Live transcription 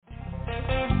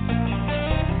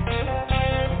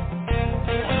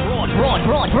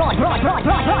Broadcasting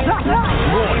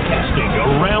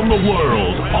around the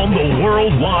world on the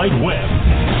World Wide Web.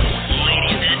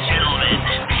 Ladies and gentlemen,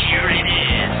 here it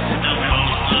is, the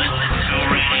most listened to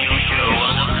radio show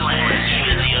on the planet.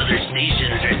 Even the other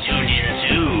stations are tuned in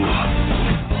too.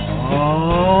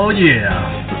 Oh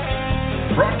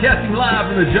yeah. Broadcasting live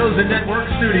from the Josie Network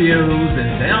Studios in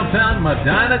downtown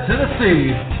Medina,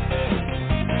 Tennessee.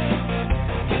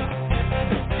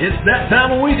 It's that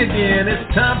time of week again. It's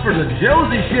time for the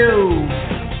Josie Show.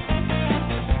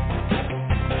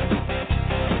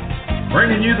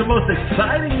 Bringing you the most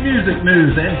exciting music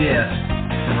news and guests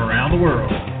from around the world.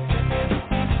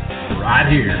 Right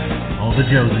here on the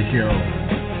Josie Show.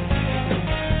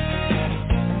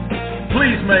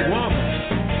 Please make welcome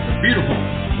the beautiful,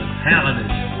 the talented,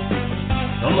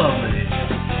 the lovely,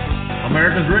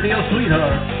 America's radio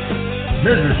sweetheart,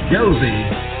 Mrs. Josie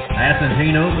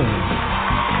Asantino Moon.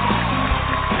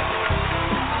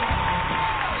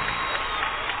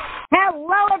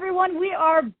 Hello, everyone. We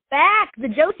are back. The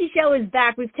Josie Show is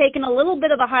back. We've taken a little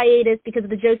bit of a hiatus because of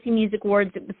the Josie Music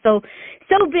Awards. It was so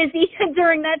busy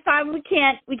during that time. We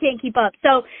can't keep up.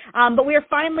 So, but we are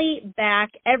finally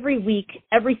back every week,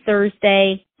 every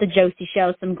Thursday. The Josie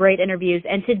Show. Some great interviews.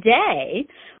 And today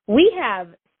we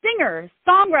have singer,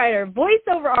 songwriter,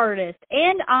 voiceover artist,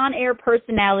 and on-air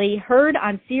personality heard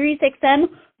on Sirius XM,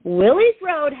 Willie's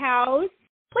Roadhouse.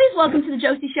 Please welcome to the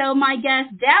Josie Show my guest,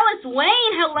 Dallas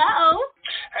Wayne. Hello.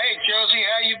 Hey, Josie,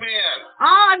 how you been?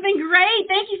 Oh, I've been great.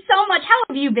 Thank you so much. How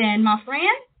have you been, my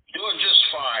friend? Doing just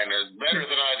fine. Better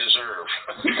than I deserve.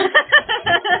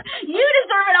 You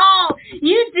deserve it all.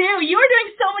 You do. You are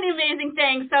doing so many amazing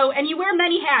things. And you wear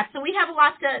many hats. So we have a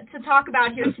lot to talk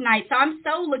about here tonight. So I'm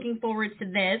so looking forward to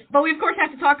this. But we, of course,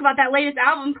 have to talk about that latest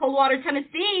album, Coldwater,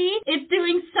 Tennessee. It's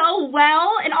doing so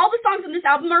well. And all the songs on this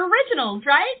album are originals,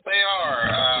 right? They are.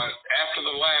 After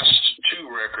the last two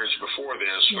records before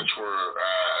this, which were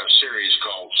a series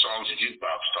called Songs of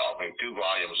Jukebox Talking, 2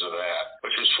 volumes of that,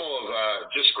 which was full of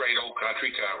just great old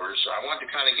country covers, I wanted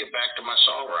to kind of get back to my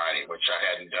songwriting, which I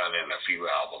hadn't done in a few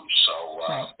albums. So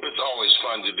it's always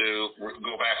fun to do,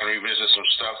 go back and revisit some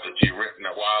stuff that you've written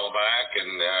a while back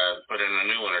and put in a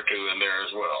new one or two in there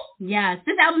as well. Yes,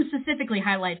 this album specifically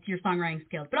highlights your songwriting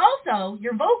skills, but also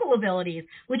your vocal abilities,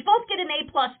 which both get an A+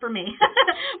 for me.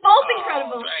 Both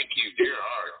incredible. Thank you, dear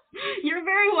heart. You're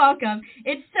very welcome.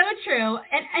 It's so true.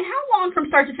 And how long from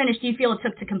start to finish do you feel it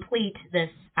took to complete this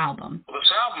album? Well,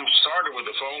 this album started with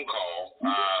a phone call.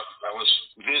 I was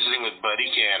visiting with Buddy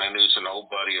Cannon, who's an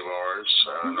old buddy of ours,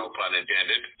 no pun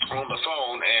intended, on the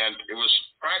phone, and it was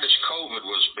right as COVID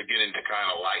was beginning to kind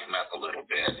of lighten up a little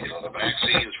bit. You know, the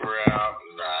vaccines were out,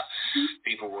 and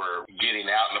people were getting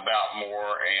out and about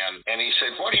more, and he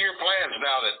said, what are your plans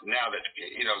now that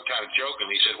you know, kind of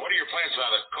joking, he said, what are your plans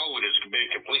now that COVID has been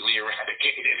completely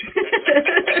eradicated?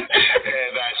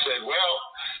 And I said, well,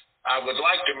 I would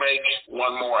like to make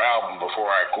one more album before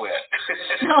I quit.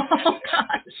 Oh,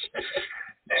 gosh.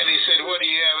 And he said, what do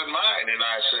you have in mind? And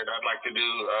I said, I'd like to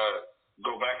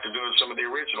go back to doing some of the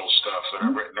original stuff that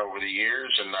I've written over the years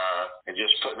and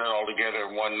just putting it all together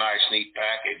in one nice, neat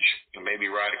package and maybe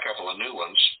write a couple of new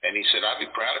ones. And he said, I'd be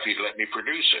proud if you'd let me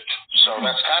produce it. So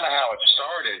that's kind of how it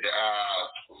started.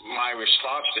 My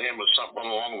response to him was something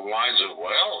along the lines of,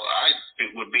 well, I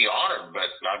would be honored,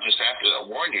 but I'll just have to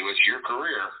warn you, it's your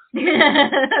career.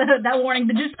 That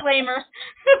warning, the disclaimer.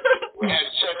 We had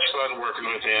such fun working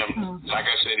with him. Like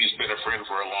I said, he's been a friend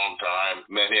for a long time.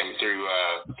 Met him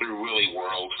through Willie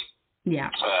World. Yeah.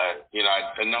 You know,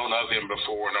 I'd known of him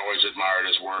before and always admired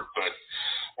his work, but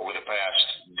over the past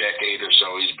decade or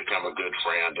so, he's become a good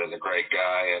friend and a great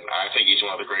guy. And I think he's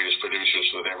one of the greatest producers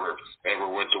that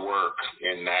ever went to work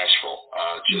in Nashville.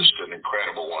 Just an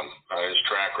incredible one. His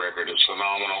track record is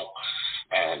phenomenal,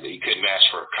 and you couldn't ask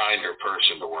for a kinder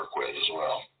person to work with as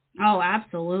well. Oh,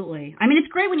 absolutely. I mean,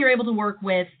 it's great when you're able to work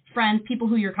with friends, people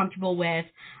who you're comfortable with,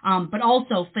 but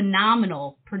also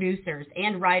phenomenal producers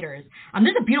and writers.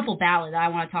 There's a beautiful ballad that I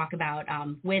want to talk about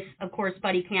with, of course,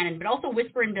 Buddy Cannon, but also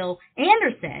Whisper and Bill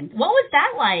Anderson. What was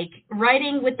that like,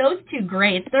 writing with those two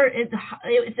greats?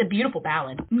 It's a beautiful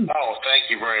ballad. Oh, thank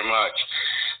you very much.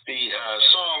 The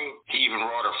song, He Even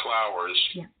Wrought Her Flowers,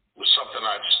 was something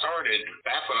I'd started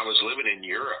back when I was living in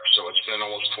Europe. So it's been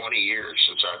almost 20 years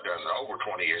since I've done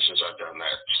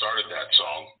that, started that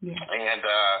song. Yeah. And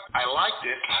I liked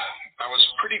it. I was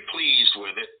pretty pleased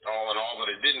with it, all in all, but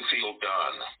it didn't feel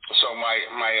done. So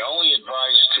my only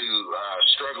advice to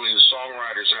struggling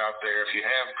songwriters out there, if you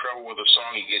have trouble with a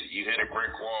song, you hit a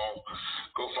brick wall,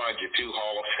 go find your 2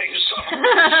 Hall of Fame songs.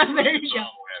 There you go.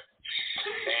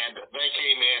 And they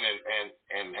came in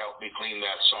and helped me clean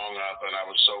that song up, and I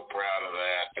was so proud of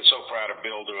that. And so proud of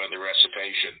Bill doing the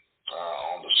recitation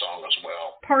on the song as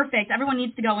well. Perfect. Everyone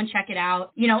needs to go and check it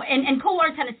out. You know, and Cold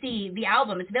Hard Tennessee, the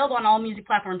album, it's available on all music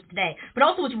platforms today. But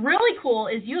also what's really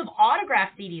cool is you have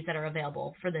autographed CDs that are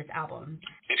available for this album.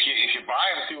 If you buy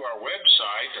them through our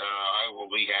website, I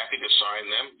will be happy to sign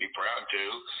them, be proud to.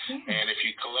 Yeah. And if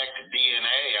you collect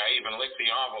DNA, I even lick the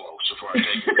envelopes before I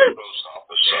take them to the post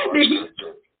office. So it's good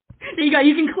too. There you go.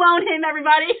 You can clone him,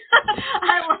 everybody.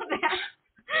 I love that.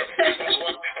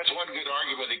 That's one good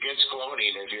argument against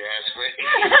cloning, if you ask me.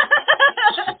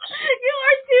 You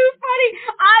are too funny.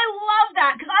 I love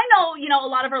that because I know, you know,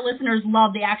 a lot of our listeners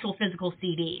love the actual physical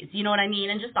CDs. You know what I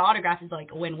mean? And just the autograph is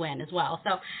like a win-win as well.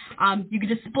 So you can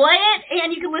display it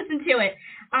and you can listen to it.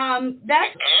 And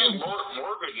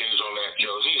more good news on that,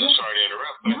 Josie. I'm sorry to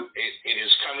interrupt, but it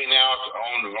is coming out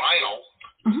on vinyl.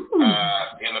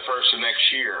 In the first of next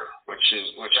year, which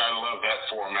I love that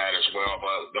format as well.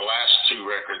 But the last two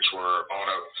records were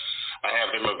I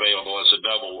have them available as a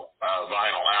double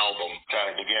vinyl album kind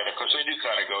of together, because they do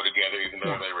kind of go together, even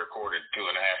though they recorded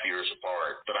 2.5 years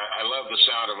apart. But I love the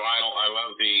sound of vinyl. I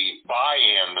love the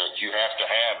buy-in that you have to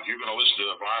have. If you're going to listen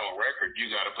to a vinyl record, you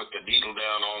got to put the needle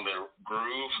down on the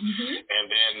groove, and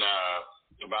then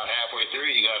about halfway through,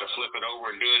 you got to flip it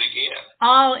over and do it again.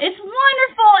 Oh, it's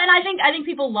wonderful, and I think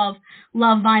people love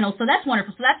vinyl, so that's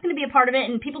wonderful. So that's going to be a part of it,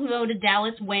 and people can go to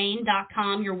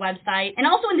DallasWayne.com, your website, and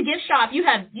also in the gift shop, you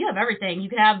have everything. You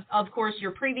can have, of course,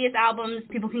 your previous albums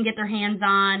people can get their hands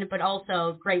on, but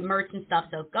also great merch and stuff.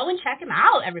 So go and check them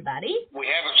out, everybody. We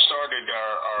haven't started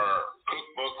our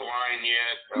cookbook line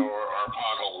yet, or our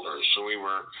pot holders, so we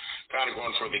were kind of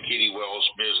going for the Kitty Wells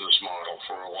business model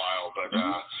for a while, but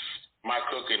my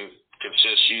cooking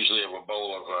consists usually of a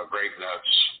bowl of grape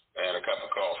nuts and a cup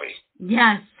of coffee.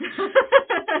 Yes.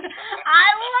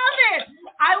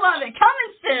 I love it.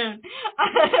 Coming soon.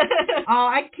 Oh,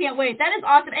 I can't wait. That is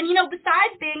awesome. And, you know,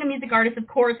 besides being a music artist, of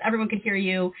course, everyone could hear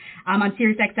you on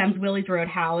SiriusXM's Willie's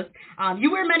Roadhouse.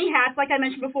 You wear many hats, like I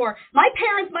mentioned before. My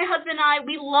parents, my husband, and I,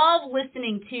 we love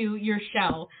listening to your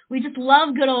show. We just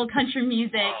love good old country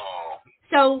music.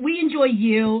 So we enjoy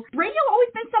you. Radio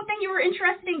always been something you were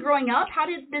interested in growing up. How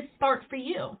did this start for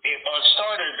you? It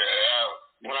started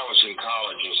when I was in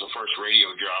college. It was the first radio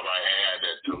job I had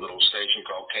at a little station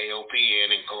called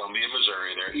KOPN in Columbia,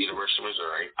 Missouri, there at University of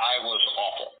Missouri. I was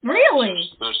awful. Really?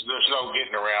 There's no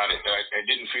getting around it. It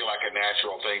didn't feel like a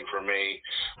natural thing for me,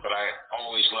 but I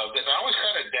always loved it. And I always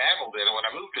kind of dabbled in it. When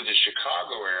I moved to the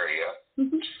Chicago area,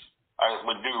 I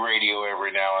would do radio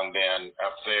every now and then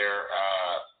up there.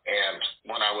 And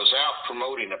when I was out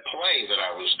promoting a play that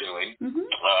I was doing,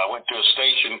 I went to a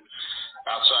station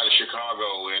outside of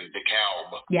Chicago in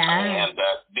DeKalb and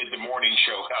did the morning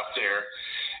show out there.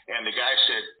 And the guy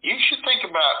said, "You should think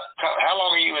about how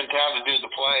long are you in town to do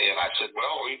the play?" And I said,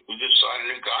 "Well, we just signed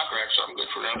a new contract, so I'm good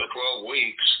for another 12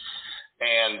 weeks.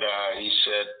 And he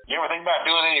said, "You ever think about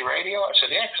doing any radio?" I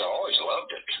said, "Yeah, because I always loved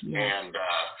it." And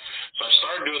so I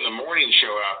started doing the morning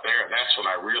show out there, and that's when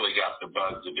I really got the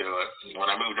bug to do it. When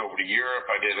I moved over to Europe,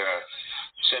 I did a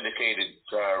syndicated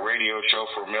radio show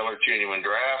for Miller Genuine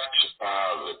Draft.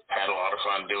 Had a lot of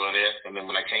fun doing it. And then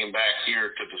when I came back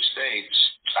here to the States,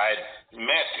 I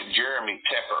met Jeremy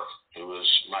Tepper, who was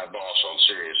my boss on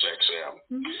SiriusXM,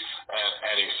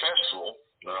 at a festival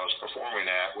that I was performing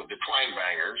at with the Twang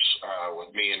Bangers,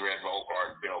 with me and Red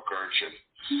Volkart and Bill Kirchen,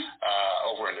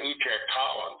 over in Utrecht,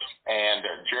 Holland. And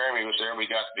Jeremy was there. We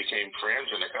became friends.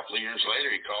 And a couple of years later,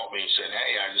 he called me and said,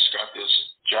 "Hey, I just got this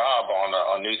job on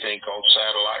a new thing called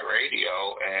satellite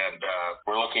radio, and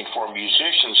we're looking for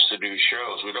musicians to do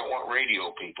shows. We don't want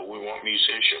radio people. We want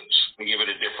musicians. We give it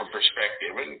a different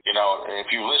perspective." And, you know,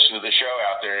 if you listen to the show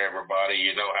out there, everybody,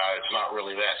 you know how it's not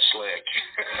really that slick.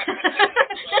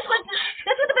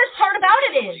 That's what the best part about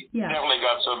it is. Definitely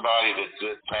got somebody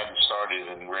that hadn't started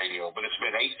in radio, but it's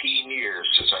been 18 years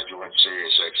since I joined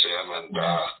SiriusXM, and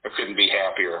I couldn't be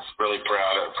happier. Really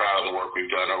proud of the work we've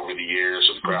done over the years,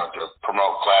 and proud to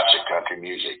promote classic country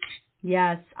music.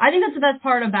 Yes, I think that's the best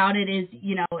part about it is,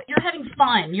 you know, you're having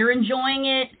fun, you're enjoying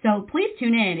it. So please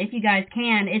tune in if you guys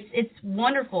can. It's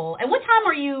wonderful. And what time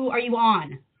are you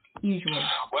on usually?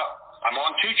 Well, I'm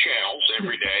on 2 channels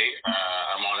every day.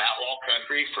 I'm on Outlaw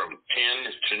Country from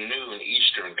 10 to noon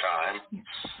Eastern Time,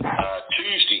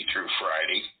 Tuesday through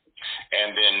Friday.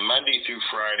 And then Monday through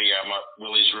Friday, I'm at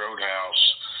Willie's Roadhouse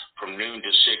from noon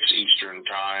to 6 Eastern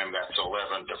Time. That's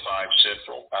 11 to 5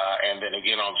 Central. And then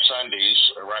again on Sundays,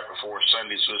 right before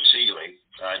Sundays with Seeley,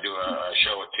 I do a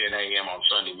show at 10 a.m. on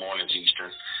Sunday mornings Eastern.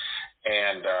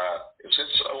 And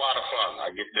it's a lot of fun.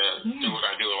 I get to do what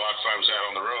I do a lot of times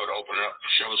out on the road, opening up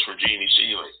shows for Jeannie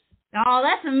Seeley. Oh,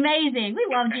 that's amazing. We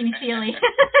love Jeannie Seely.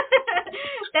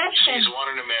 She's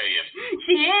one in a million.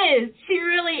 She is. She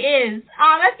really is.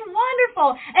 Oh, that's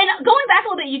wonderful. And going back a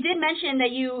little bit, you did mention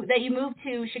that you moved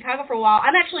to Chicago for a while.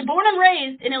 I'm actually born and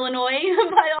raised in Illinois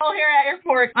by the O'Hare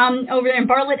Airport, over there in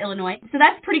Bartlett, Illinois. So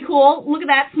that's pretty cool. Look at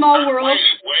that small world.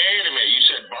 Wait a minute. You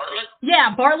said Bartlett?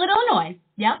 Yeah, Bartlett, Illinois.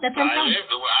 Yeah, that's where I'm from.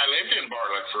 I lived in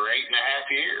Bartlett for 8.5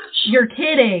 years. You're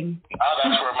kidding. Oh,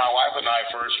 that's where my wife and I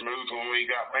first moved when we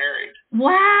got married.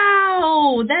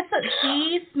 Wow, that's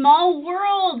small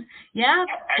world. Yeah.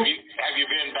 Have you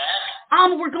been back?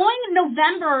 We're going in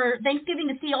November, Thanksgiving,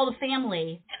 to see all the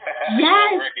family. Yes.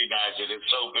 I don't recognize it. It's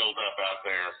so built up out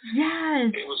there.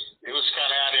 Yes. It was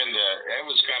kind of out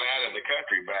in the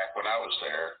country back when I was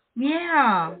there.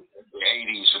 Yeah. The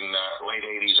 80s and late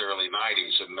 80s, early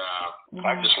 90s, and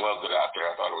I just loved it out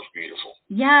there. I thought it was beautiful.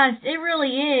 Yes, it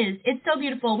really is. It's so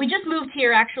beautiful. We just moved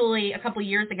here actually a couple of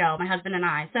years ago, my husband and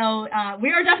I. So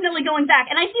we are definitely going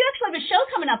back. And I see you actually have a show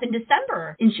coming up in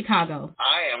December in Chicago.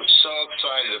 I am so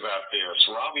excited about this.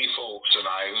 Robbie Folks and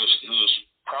I, who's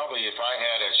probably, if I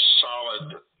had a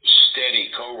solid, steady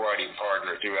co-writing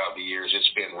partner throughout the years, it's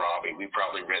been Robbie. We've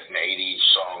probably written 80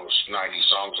 songs,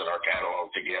 90 songs in our catalog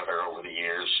together over the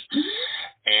years.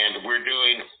 And we're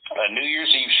doing a New Year's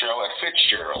Eve show at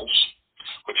Fitzgerald's,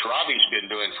 which Robbie's been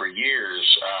doing for years,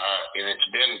 and it's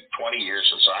been 20 years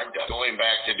since I've done. Going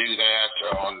back to do that,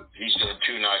 he's doing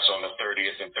 2 nights on the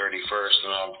 30th and 31st,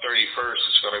 and on the 31st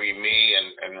it's going to be me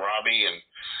and Robbie and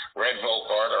Red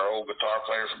Volkart, our old guitar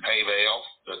player from Hayvale,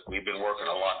 that we've been working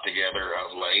a lot together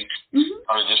of late. I'm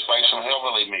going to just play some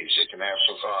hillbilly music and have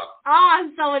some fun. Oh,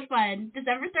 so much fun.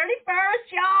 December 31st,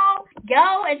 y'all.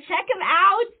 Go and check him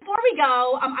out. Before we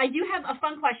go, I do have a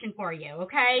fun question for you,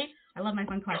 okay? I love my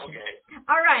fun questions. Okay.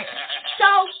 All right. So,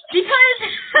 because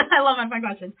I love my fun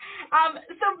questions.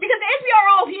 Because as we are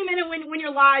all human, and when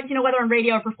you're live, whether on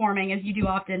radio or performing, as you do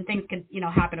often, things can,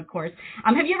 happen, of course.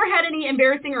 Have you ever had any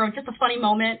embarrassing or just a funny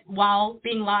moment while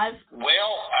being live?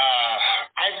 Well,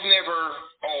 I've never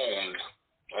owned,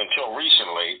 until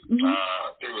recently,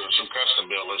 through some custom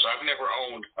builders, I've never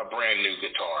owned a brand new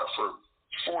guitar. For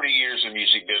 40 years in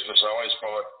music business, I always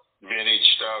bought vintage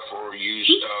stuff or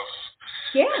used stuff.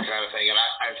 Yeah. That kind of thing. And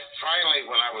I finally,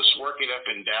 when I was working up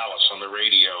in Dallas on the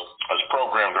radio as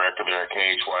program director there at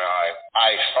KHYI,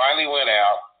 I finally went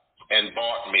out and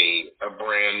bought me a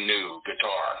brand new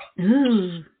guitar.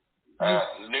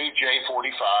 New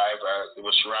J45. It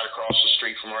was right across the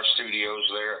street from our studios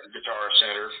there at the Guitar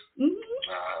Center.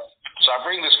 So I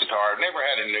bring this guitar. I've never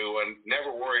had a new one.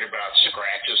 Never worried about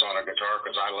scratches on a guitar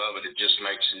because I love it. It just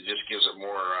gives it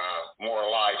more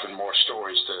life and more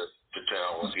stories to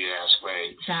tell, if you ask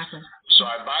me. Exactly. So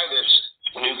I buy this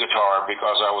new guitar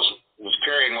because I was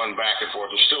carrying one back and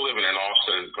forth. I was still living in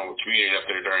Austin and commuting up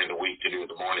there during the week to do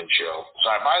the morning show.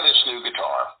 So I buy this new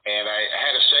guitar, and I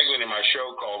had a segment in my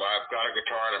show called "I've Got a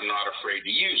Guitar and I'm Not Afraid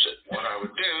to Use It." What I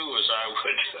would do is I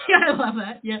love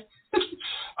that. Yeah.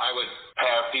 I would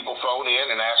have people phone in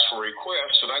and ask for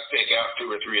requests, and I'd pick out 2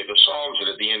 or 3 of the songs, and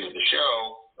at the end of the show,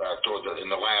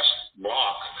 in the last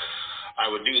block, I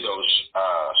would do those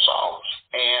songs.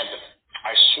 And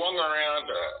I swung around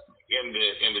in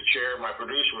the chair. My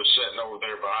producer was sitting over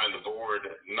there behind the board,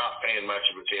 not paying much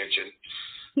of attention.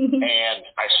 And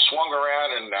I swung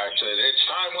around and I said, "It's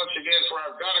time once again for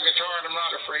I've Got a Guitar and I'm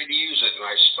Not Afraid to Use It." And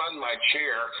I spun my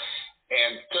chair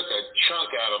and took a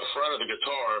chunk out of the front of the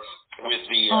guitar with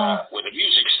the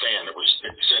music stand that was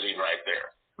sitting right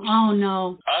there. Oh,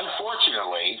 no.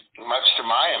 Unfortunately, much to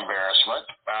my embarrassment,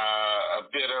 a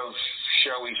bit of,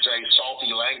 shall we say,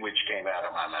 salty language came out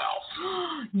of my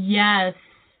mouth. Yes.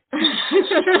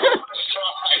 So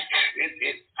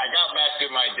I got back to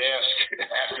my desk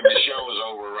after the show was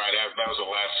over, right after that was the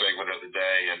last segment of the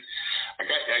day, and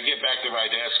I get back to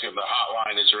my desk and the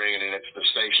hotline is ringing and it's the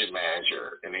station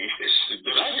manager, and he says,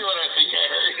 "Did I hear what I think I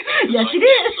heard?" Yes, you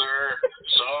did. "Yes, sir.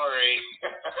 Sorry."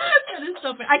 That is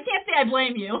so funny. I can't say I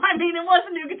blame you. I mean, it was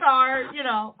a new guitar,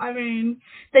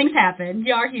 things happen.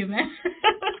 You are human.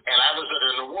 And I was at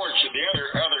an award show.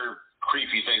 The other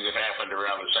creepy thing that happened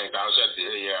around the same time, I was at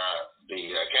the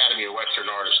Academy of Western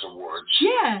Artists Awards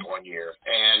one year,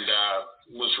 and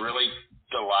was really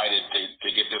delighted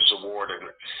to get this award.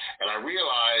 And I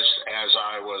realized as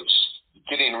I was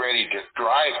getting ready to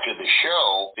drive to the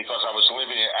show, because I was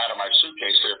living out of my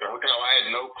suitcase there at the hotel, I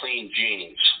had no clean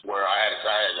jeans. Where I had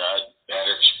a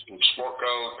sport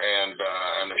coat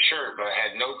and a shirt, but I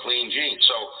had no clean jeans.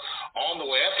 So on the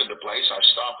way up to the place, I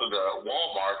stopped at a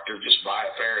Walmart to just buy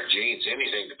a pair of jeans,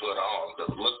 anything to put on that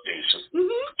would look decent.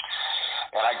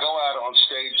 And I go out on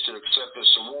stage to accept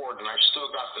this award, and I still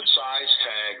got the size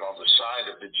tag on the side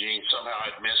of the jeans. Somehow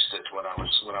I'd missed it when I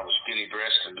was getting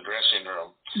dressed in the dressing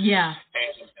room. Yeah.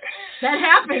 And that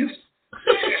happens.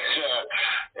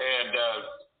 and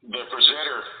the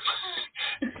presenter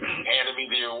handed me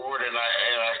the award, and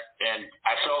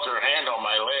I felt her hand on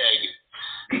my leg.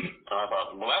 And I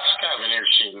thought, well, that's kind of an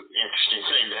interesting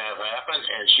thing to have happen.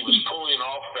 And she was pulling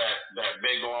off that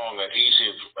big, long,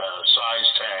 adhesive size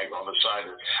tag on the side.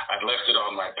 I'd left it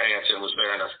on my pants and was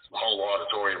there in a whole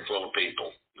auditorium full of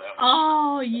people.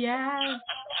 Oh, yeah.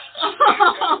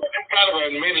 Kind of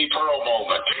a mini Pearl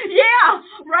moment. Yeah,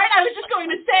 right? I was just going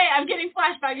to say, I'm getting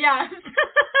flashback, yeah.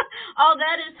 Oh,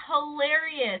 that is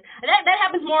hilarious. That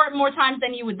happens more times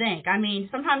than you would think. I mean,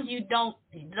 sometimes you don't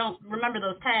remember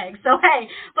those tags. So, hey,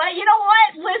 but you know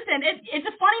what? Listen, it's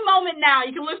a funny moment now.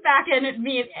 You can look back at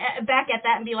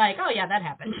that and be like, oh, yeah, that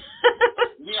happened.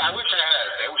 Yeah, I wish I had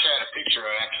a picture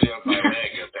actually of my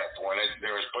leg at that point.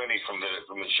 There was plenty from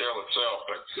the show itself,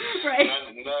 but right.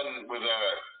 none with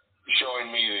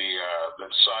showing me the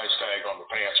size tag on the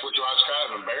pants, which I was kind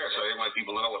of embarrassed. I didn't want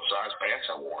people to know what size pants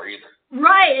I wore either.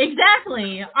 Right,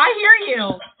 exactly. I hear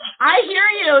you.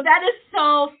 That is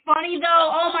so funny,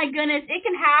 though. Oh, my goodness. It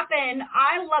can happen.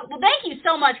 Well, thank you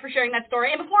so much for sharing that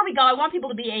story. And before we go, I want people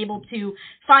to be able to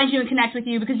find you and connect with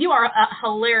you because you are a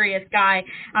hilarious guy.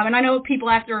 And I know people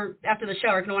after the show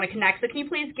are going to want to connect. So can you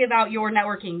please give out your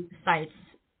networking sites,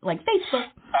 like Facebook?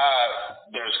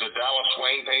 There's the Dallas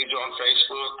Wayne page on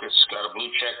Facebook. It's got a blue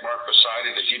check mark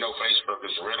beside it. As you know, Facebook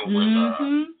is riddled with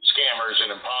scammers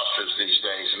and imposters these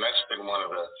days, and that's been one of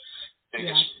the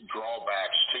biggest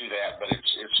drawbacks to that. But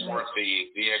it's worth the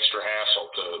extra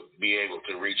hassle to be able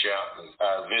to reach out and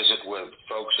visit with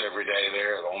folks every day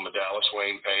there on the Dallas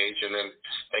Wayne page, and then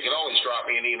they can always drop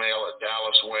me an email at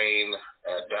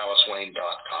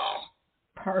dallaswayne@dallaswayne.com.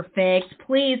 Perfect.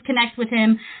 Please connect with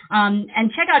him and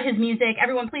check out his music.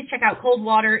 Everyone, please check out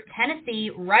Coldwater,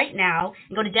 Tennessee right now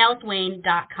and go to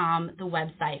dallaswayne.com, the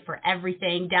website for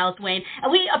everything. Dallas Wayne.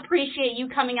 And we appreciate you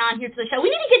coming on here to the show. We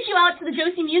need to get you out to the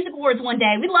Josie Music Awards one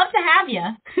day. We'd love to have you.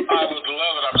 I would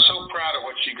love it. I'm so proud of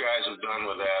what you guys have done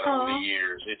with that over the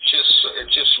years. It's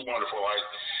just wonderful.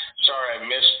 Sorry I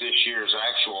missed this year's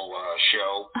actual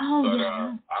show, but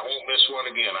I won't miss one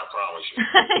again, I promise you.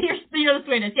 You're the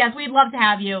sweetest. Yes, we'd love to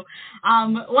have you.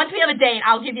 Once we have a date,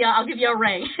 I'll give you a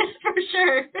ring for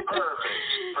sure.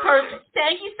 Perfect.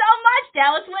 Thank you so much,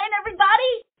 Dallas Wayne,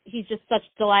 everybody. He's just such a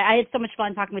delight. I had so much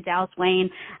fun talking with Dallas Wayne.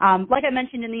 Like I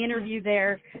mentioned in the interview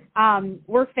there,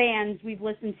 we're fans. We've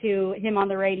listened to him on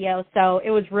the radio, so it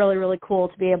was really, really cool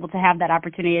to be able to have that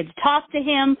opportunity to talk to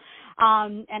him.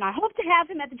 And I hope to have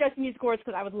him at the Josie Music Awards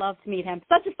because I would love to meet him.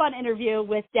 Such a fun interview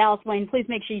with Dallas Wayne. Please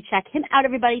make sure you check him out,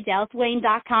 everybody,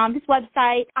 dallaswayne.com, his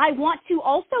website. I want to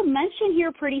also mention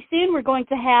here pretty soon we're going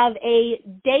to have a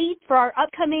date for our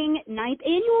upcoming 9th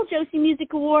Annual Josie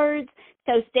Music Awards.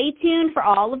 So stay tuned for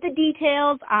all of the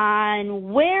details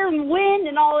on where and when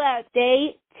and all that.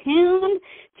 Stay tuned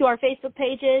to our Facebook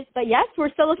pages. But yes,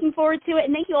 we're so looking forward to it.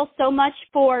 And thank you all so much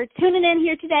for tuning in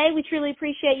here today. We truly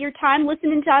appreciate your time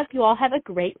listening to us. You all have a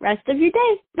great rest of your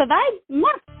day. Bye-bye.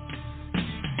 Mwah.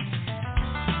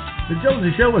 The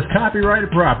Josie Show is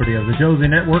copyrighted property of the Josie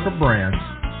Network of Brands.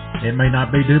 It may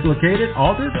not be duplicated,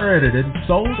 altered, or edited,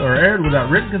 sold, or aired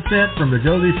without written consent from the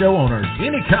Josie Show owners.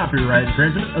 Any copyright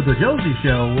infringement of the Josie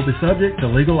Show will be subject to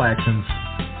legal actions.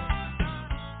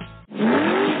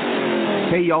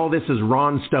 Hey y'all, this is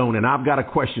Ron Stone, and I've got a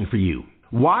question for you.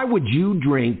 Why would you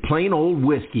drink plain old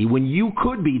whiskey when you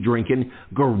could be drinking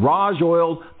Garage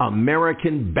Oil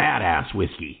American Badass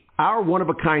Whiskey? Our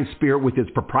one-of-a-kind spirit with its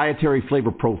proprietary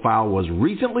flavor profile was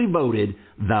recently voted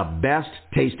the best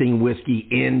tasting whiskey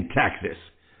in Texas.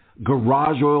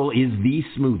 Garage Oil is the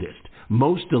smoothest,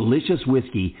 most delicious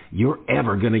whiskey you're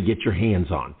ever going to get your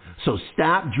hands on. So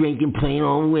stop drinking plain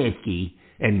old whiskey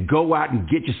and go out and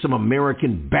get you some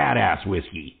American Badass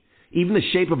Whiskey. Even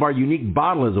the shape of our unique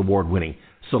bottle is award-winning.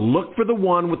 So look for the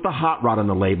one with the hot rod on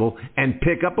the label and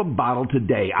pick up a bottle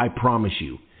today, I promise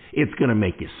you. It's going to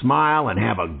make you smile and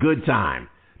have a good time.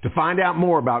 To find out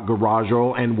more about Garage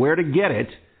Oil and where to get it,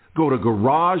 go to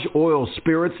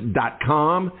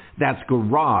GarageOilSpirits.com. That's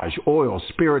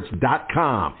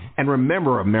GarageOilSpirits.com. And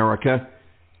remember, America,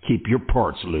 keep your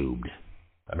parts lubed.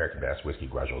 American Badass Whiskey,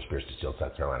 Garage Oil Spirits, distilled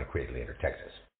South Carolina, created later, Texas.